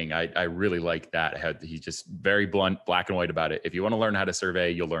surveying, I really like that. He's just very blunt, black and white about it. If you want to learn how to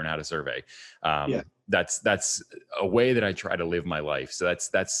survey, you'll learn how to survey. That's a way that I try to live my life. So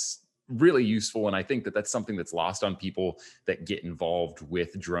that's really useful. And I think that that's something that's lost on people that get involved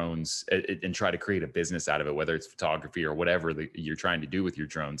with drones and try to create a business out of it, whether it's photography or whatever you're trying to do with your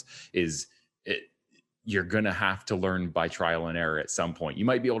drones. You're going to have to learn by trial and error at some point. You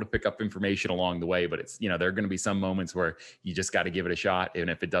might be able to pick up information along the way, but it's, you know, there are going to be some moments where you just got to give it a shot. And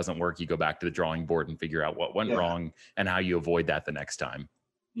if it doesn't work, you go back to the drawing board and figure out what went wrong and how you avoid that the next time.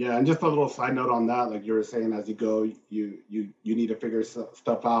 Yeah. And just a little side note on that, like you were saying, as you go, you need to figure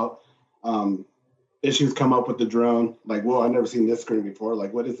stuff out. Issues come up with the drone, like, whoa, I've never seen this screen before.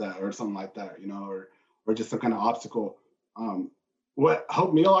 Like, what is that? Or something like that, you know, or just some kind of obstacle. What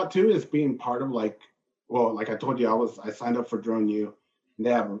helped me a lot too is being part of like I told you, I signed up for Drone U, and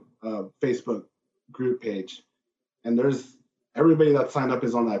they have a Facebook group page, and there's everybody that signed up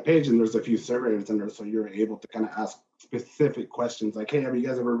is on that page, and there's a few surveyors in there, so you're able to kind of ask specific questions like, hey, have you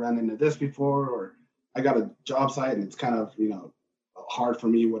guys ever run into this before? Or I got a job site and it's kind of, you know, hard for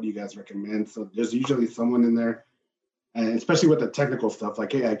me. What do you guys recommend? So there's usually someone in there, and especially with the technical stuff,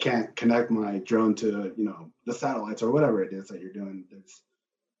 like, hey, I can't connect my drone to, you know, the satellites or whatever it is that you're doing.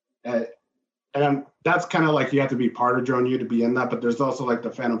 And that's kind of like you have to be part of Drone U to be in that. But there's also like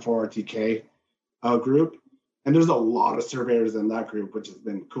the Phantom 4 RTK group, and there's a lot of surveyors in that group, which has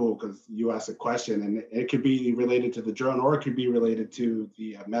been cool because you ask a question and it could be related to the drone or it could be related to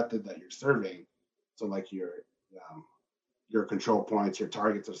the method that you're surveying. So like your control points, your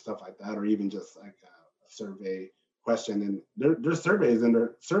targets, or stuff like that, or even just like a survey question. And there's surveyors in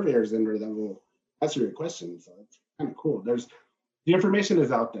there that will answer your questions. So it's kind of cool. The information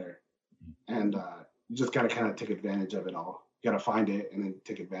is out there, and you just got to kind of take advantage of it all. You got to find it and then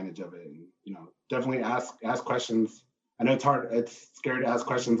take advantage of it, and, you know, definitely ask questions. I know it's hard. It's scary to ask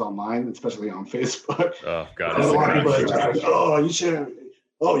questions online, especially on Facebook. Oh God, a lot of people are just like, oh, you shouldn't.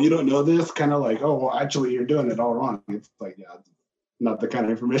 Oh, you don't know this? Kind of like, oh, well, actually, you're doing it all wrong. It's like, yeah, not the kind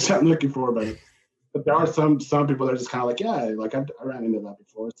of information I'm looking for, but there are some people that are just kind of like, yeah, like I ran into that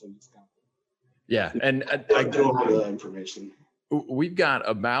before, so just kind of and I do all the information. We've got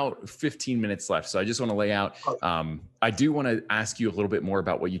about 15 minutes left, so I just want to lay out. I do want to ask you a little bit more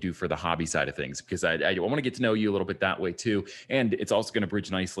about what you do for the hobby side of things, because I want to get to know you a little bit that way too, and it's also going to bridge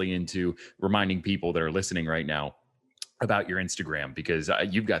nicely into reminding people that are listening right now about your Instagram, because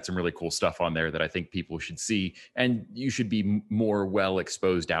you've got some really cool stuff on there that I think people should see, and you should be more well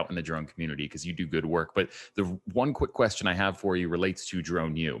exposed out in the drone community because you do good work. But the one quick question I have for you relates to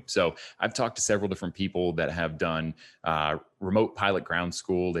Drone U. So I've talked to several different people that have done remote pilot ground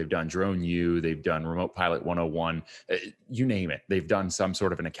school. They've done Drone U. They've done remote pilot 101. You name it. They've done some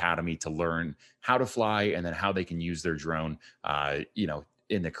sort of an academy to learn how to fly and then how they can use their drone,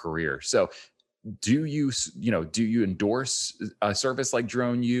 in the career. So do you endorse a service like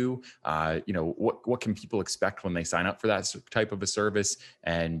Drone U? What can people expect when they sign up for that type of a service?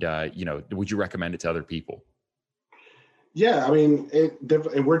 And would you recommend it to other people? Yeah, I mean,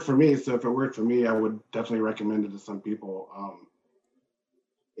 it worked for me. So if it worked for me, I would definitely recommend it to some people.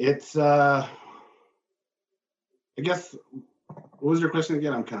 It's I guess, what was your question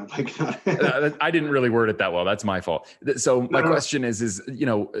again? I'm kind of like I didn't really word it that well. That's my fault. So my question is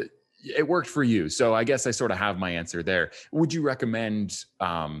it worked for you. So I guess I sort of have my answer there. Would you recommend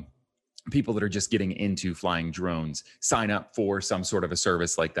people that are just getting into flying drones sign up for some sort of a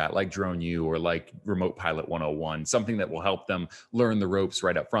service like that, like Drone U or like Remote Pilot 101, something that will help them learn the ropes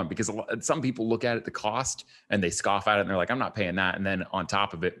right up front? Because some people look at it, the cost, and they scoff at it and they're like, I'm not paying that. And then on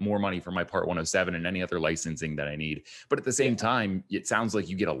top of it, more money for my Part 107 and any other licensing that I need. But at the same time, it sounds like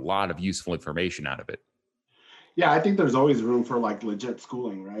you get a lot of useful information out of it. Yeah, I think there's always room for like legit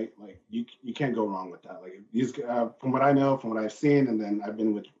schooling, right? Like you can't go wrong with that. Like these, from what I know, from what I've seen, and then I've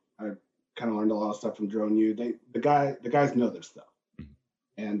kind of learned a lot of stuff from Drone U. The guys know their stuff,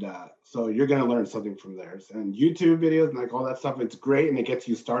 and so you're gonna learn something from theirs. And YouTube videos and like all that stuff, it's great and it gets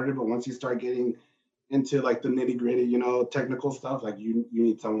you started. But once you start getting into like the nitty gritty, technical stuff, like you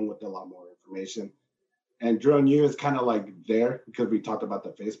need someone with a lot more information. And Drone U is kind of like there because we talked about the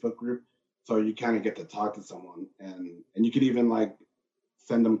Facebook group. So you kind of get to talk to someone, and you could even like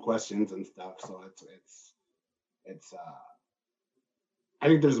send them questions and stuff. So it's I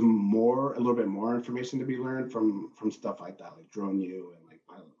think there's a little bit more information to be learned from stuff like that, like Drone U and like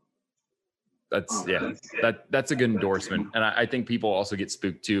Pilot. That's a good endorsement. And I think people also get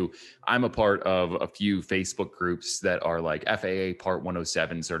spooked too. I'm a part of a few Facebook groups that are like FAA Part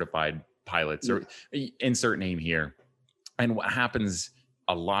 107 certified pilots, or insert name here. And what happens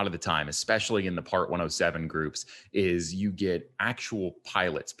a lot of the time, especially in the Part 107 groups, is you get actual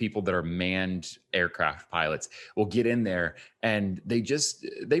pilots, people that are manned aircraft pilots will get in there, and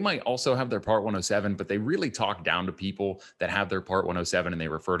they might also have their Part 107, but they really talk down to people that have their Part 107 and they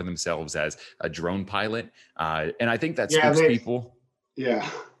refer to themselves as a drone pilot. And I think that spooks people. Yeah.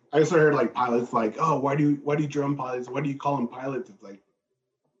 I also heard like pilots like, oh, why do drone pilots, why do you call them pilots? It's like,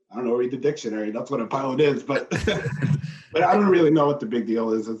 I don't know, read the dictionary. That's what a pilot is, but but I don't really know what the big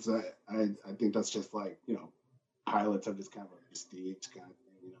deal is. It's I think that's just like, pilots have just kind of a prestige kind of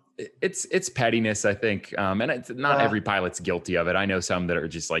thing, It's pettiness, I think, and it's not every pilot's guilty of it. I know some that are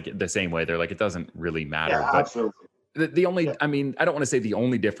just like the same way. They're like, it doesn't really matter. Yeah, but absolutely. The only, I mean, I don't want to say the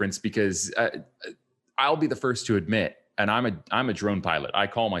only difference, because I'll be the first to admit, and I'm a drone pilot. I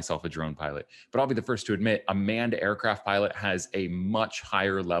call myself a drone pilot, but I'll be the first to admit a manned aircraft pilot has a much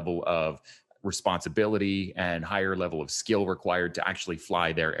higher level of responsibility and higher level of skill required to actually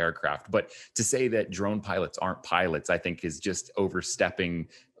fly their aircraft. But to say that drone pilots aren't pilots, I think is just overstepping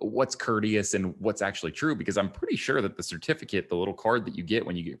what's courteous and what's actually true, because I'm pretty sure that the certificate, the little card that you get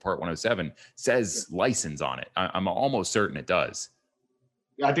when you get Part 107, says license on it. I'm almost certain it does.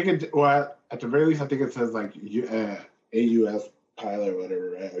 Yeah, I think at the very least, I think it says like AUS pilot or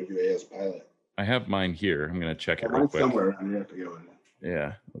whatever, right? Or UAS pilot. I have mine here. I'm going to check it real quick. Somewhere around here. I have to go in there.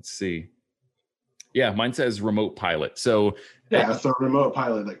 Yeah, let's see. Yeah, mine says remote pilot. So yeah, so remote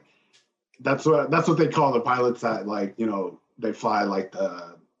pilot, like that's what they call the pilots that, like, they fly like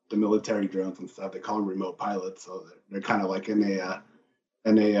the military drones and stuff. They call them remote pilots. So they're kind of like in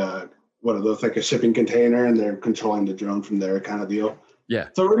a what are those, like a shipping container, and they're controlling the drone from there, kind of deal. Yeah.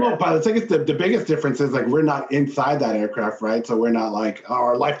 So remote pilots, I guess the biggest difference is like we're not inside that aircraft, right? So we're not like, oh,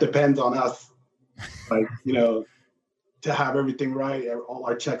 our life depends on us, like, to have everything right, all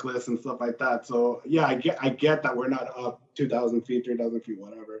our checklists and stuff like that. So yeah, I get that we're not up 2,000 feet, 3,000 feet,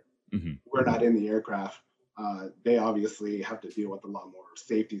 whatever. Mm-hmm. We're not in the aircraft. They obviously have to deal with a lot more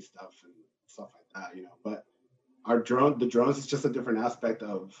safety stuff and stuff like that, But the drones is just a different aspect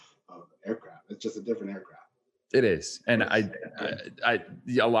of aircraft. It's just a different aircraft. It is. And I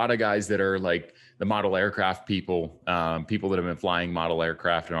a lot of guys that are like the model aircraft people, people that have been flying model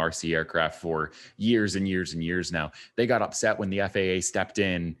aircraft and RC aircraft for years and years and years now, they got upset when the FAA stepped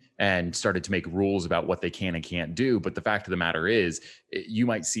in and started to make rules about what they can and can't do. But the fact of the matter is, you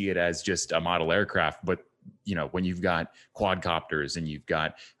might see it as just a model aircraft, but you know, when you've got quadcopters and you've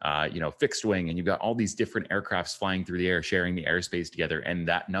got, you know, fixed wing, and you've got all these different aircrafts flying through the air, sharing the airspace together, and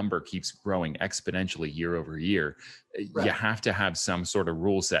that number keeps growing exponentially year over year, Right. you have to have some sort of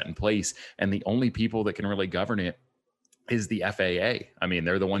rule set in place. And the only people that can really govern it is the FAA. I mean,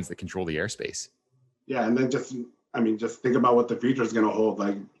 they're the ones that control the airspace. Yeah, and then just think about what the future is going to hold.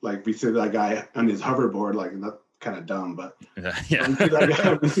 Like we see that guy on his hoverboard, like that's kind of dumb, but Yeah.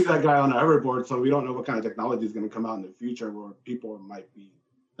 we see that guy on a hoverboard, so we don't know what kind of technology is going to come out in the future where people might be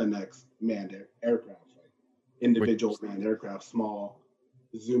the next manned aircraft, like individual manned aircraft, small,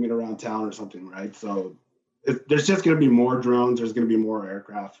 zooming around town or something, right? So there's just going to be more drones. There's going to be more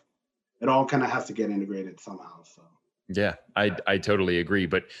aircraft. It all kind of has to get integrated somehow. So. Yeah, I totally agree.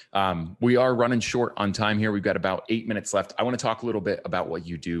 But we are running short on time here. We've got about 8 minutes left. I want to talk a little bit about what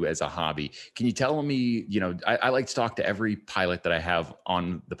you do as a hobby. Can you tell me, you know, I like to talk to every pilot that I have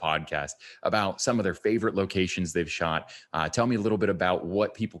on the podcast about some of their favorite locations they've shot. Tell me a little bit about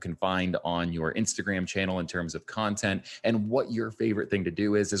what people can find on your Instagram channel in terms of content, and what your favorite thing to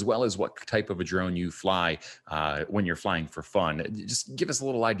do is, as well as what type of a drone you fly when you're flying for fun. Just give us a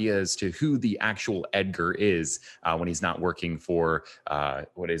little idea as to who the actual Edgar is when he's not working for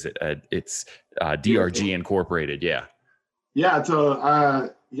what is it? It's DRG Incorporated. Yeah. Yeah.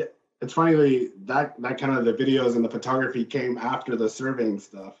 So yeah, it's funny that kind of the videos and the photography came after the surveying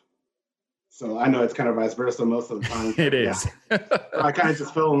stuff. So I know it's kind of vice versa most of the time. It is. Yeah. So I kind of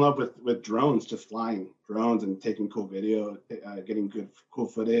just fell in love with drones, just flying drones and taking cool video, getting cool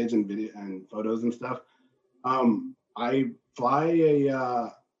footage and video and photos and stuff. I fly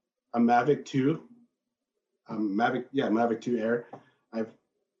a Mavic 2. Mavic 2 Air.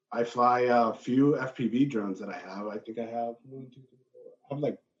 I fly a few FPV drones that I have. I think I have one, two, three, four. I have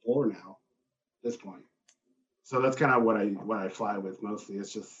like 4 now at this point. So that's kind of what I fly with mostly.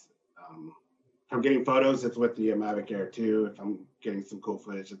 It's just if I'm getting photos, it's with the Mavic Air 2. If I'm getting some cool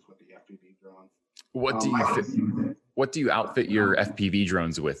footage, it's with the FPV drone. What do you outfit your FPV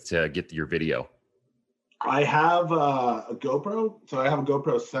drones with to get your video? I have a GoPro. So I have a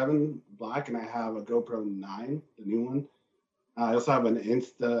GoPro 7 Black, and I have a GoPro 9, the new one. I also have the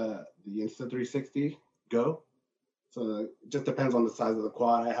Insta 360 Go. So it just depends on the size of the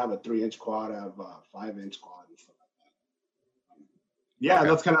quad. I have a 3-inch quad. I have a 5-inch quad and stuff like that. Yeah,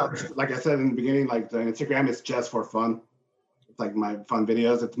 that's kind of, like I said in the beginning, like the Instagram is just for fun. It's like my fun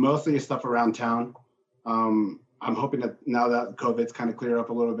videos. It's mostly stuff around town. I'm hoping that now that COVID's kind of cleared up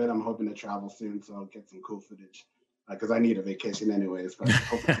a little bit, I'm hoping to travel soon, so I'll get some cool footage. Because I need a vacation anyways. But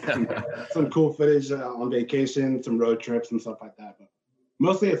some cool footage on vacation, some road trips and stuff like that. But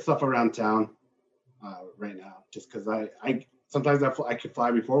mostly it's stuff around town right now, just because I sometimes I could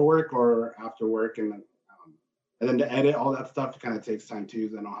fly before work or after work, and then to edit all that stuff, it kind of takes time too.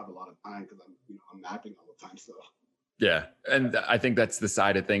 I don't have a lot of time because I'm mapping all the time. So. Yeah, and I think that's the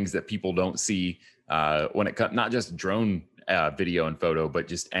side of things that people don't see when it comes, not just drone video and photo, but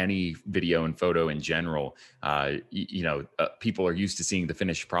just any video and photo in general. People are used to seeing the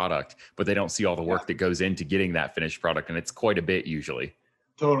finished product, but they don't see all the work that goes into getting that finished product, and it's quite a bit usually.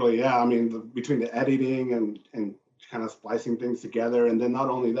 Totally, yeah. I mean, between the editing and kind of splicing things together, and then not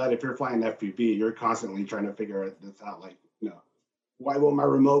only that, if you're flying FPV, you're constantly trying to figure this out, like, why won't my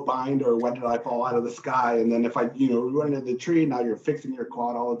remote bind, or when did I fall out of the sky? And then if I, run into the tree, now you're fixing your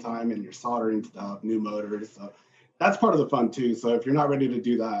quad all the time and you're soldering stuff, new motors. So that's part of the fun too. So if you're not ready to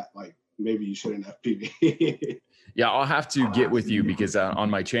do that, like maybe you shouldn't FPV. Yeah, I'll have to get with you because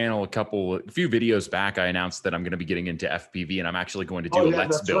on my channel, a few videos back, I announced that I'm going to be getting into FPV, and I'm actually going to do a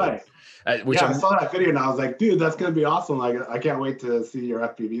Let's Build. Right. I saw that video and I was like, dude, that's going to be awesome. Like, I can't wait to see your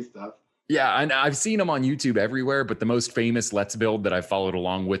FPV stuff. Yeah, and I've seen them on YouTube everywhere, but the most famous Let's Build that I followed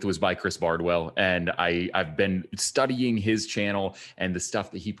along with was by Chris Bardwell. And I've been studying his channel and the stuff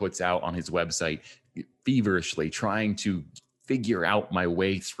that he puts out on his website feverishly, trying to figure out my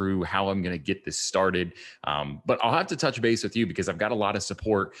way through how I'm going to get this started. But I'll have to touch base with you because I've got a lot of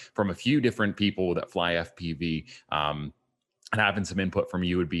support from a few different people that fly FPV. And having some input from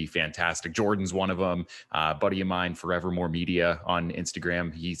you would be fantastic. Jordan's one of them. Buddy of mine, Forevermore Media on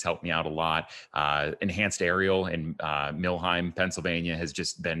Instagram. He's helped me out a lot. Enhanced Aerial in Millheim, Pennsylvania has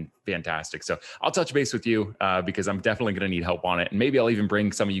just been fantastic. So I'll touch base with you because I'm definitely going to need help on it. And maybe I'll even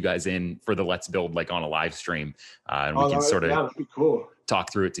bring some of you guys in for the Let's Build, like on a live stream. And we can sort of that'd be cool.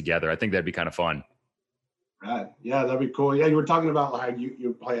 Talk through it together. I think that'd be kind of fun. Right. Yeah, that'd be cool. Yeah, you were talking about how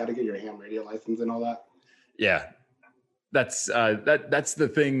you probably had to get your ham radio license and all that. Yeah. That's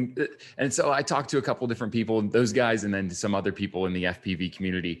the thing. And so I talked to a couple different people, those guys, and then some other people in the FPV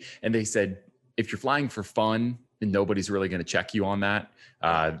community. And they said, if you're flying for fun nobody's really going to check you on that.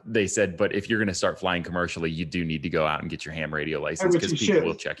 They said, but if you're going to start flying commercially, you do need to go out and get your ham radio license because people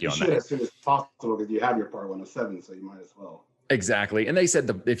will check you on that. As soon as possible because you have your Part 107, so you might as well. Exactly. And they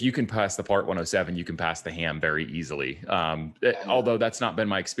said if you can pass the Part 107, you can pass the ham very easily. Although that's not been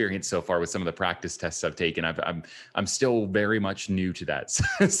my experience so far with some of the practice tests I've taken. I'm still very much new to that.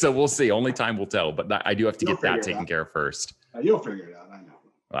 So we'll see. Only time will tell. But I do have to get that taken care of first. You'll figure it out. I know.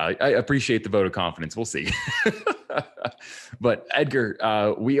 I appreciate the vote of confidence. We'll see. But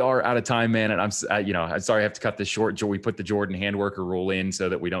Edgar, we are out of time, man. And I'm sorry I have to cut this short. We put the Jordan handworker rule in so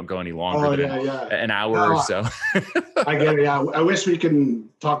that we don't go any longer than an hour or so. I get it. Yeah, I wish we can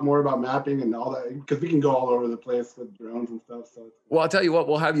talk more about mapping and all that because we can go all over the place with drones and stuff. So, well, I'll tell you what,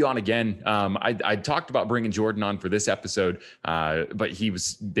 we'll have you on again. I talked about bringing Jordan on for this episode, but he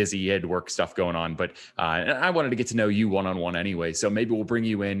was busy. He had work stuff going on. But and I wanted to get to know you one-on-one anyway. So maybe we'll bring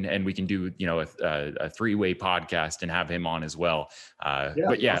you in and we can do a three-way podcast and have him on as well.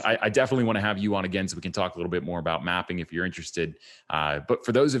 But yeah, awesome. I definitely want to have you on again so we can talk a little bit more about mapping if you're interested. But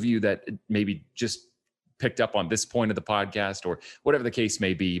for those of you that maybe just picked up on this point of the podcast or whatever the case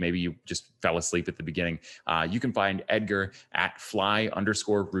may be, maybe you just fell asleep at the beginning, you can find Edgar at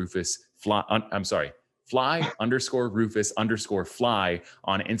fly_Rufus fly on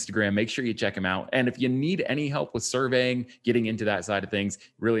Instagram. Make sure you check him out. And if you need any help with surveying, getting into that side of things,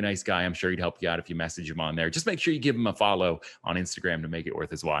 really nice guy. I'm sure he'd help you out if you message him on there. Just make sure you give him a follow on Instagram to make it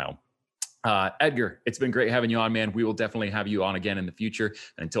worth his while. Edgar, it's been great having you on, man. We will definitely have you on again in the future.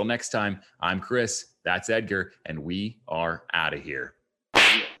 And until next time, I'm Chris, that's Edgar, and we are out of here.